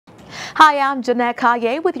Hi, I'm Jeanette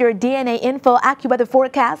Calle with your DNAinfo AccuWeather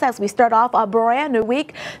forecast as we start off a brand new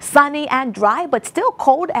week. Sunny and dry, but still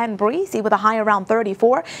cold and breezy with a high around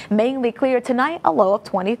 34. Mainly clear tonight, a low of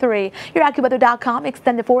 23. Your AccuWeather.com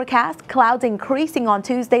extended forecast. Clouds increasing on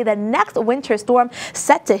Tuesday. The next winter storm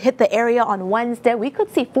set to hit the area on Wednesday. We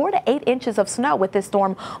could see 4 to 8 inches of snow with this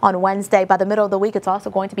storm on Wednesday. By the middle of the week, it's also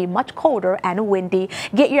going to be much colder and windy.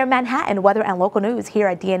 Get your Manhattan weather and local news here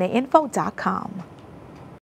at DNAinfo.com.